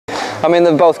I mean,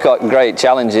 they've both got great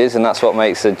challenges, and that's what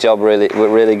makes the job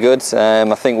really good.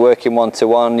 I think working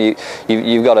one-to-one,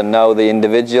 you've got to know the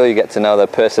individual. You get to know their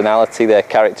personality, their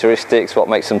characteristics, what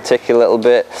makes them tick a little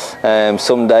bit.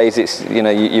 Some days it's, you know,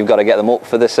 you've got to get them up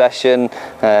for the session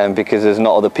because there's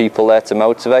not other people there to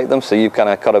motivate them. So you've kind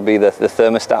of got to be the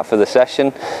thermostat for the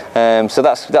session. So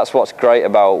that's what's great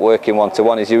about working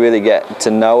one-to-one, is you really get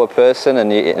to know a person,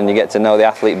 and you get to know the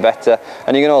athlete better,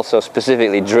 and you can also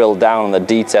specifically drill down on the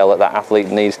detail that athlete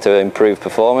needs to improve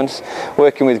performance.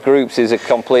 Working with groups is a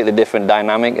completely different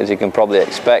dynamic, as you can probably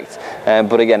expect,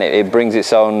 but again it brings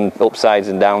its own upsides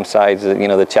and downsides. You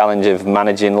know, the challenge of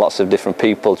managing lots of different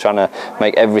people, trying to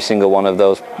make every single one of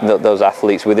those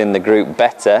athletes within the group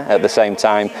better at the same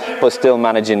time, but still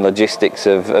managing logistics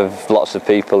of lots of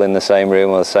people in the same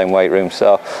room or the same weight room.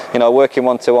 So, you know, working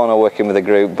one-to-one or working with a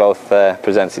group, both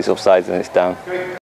presents its upsides and its downs.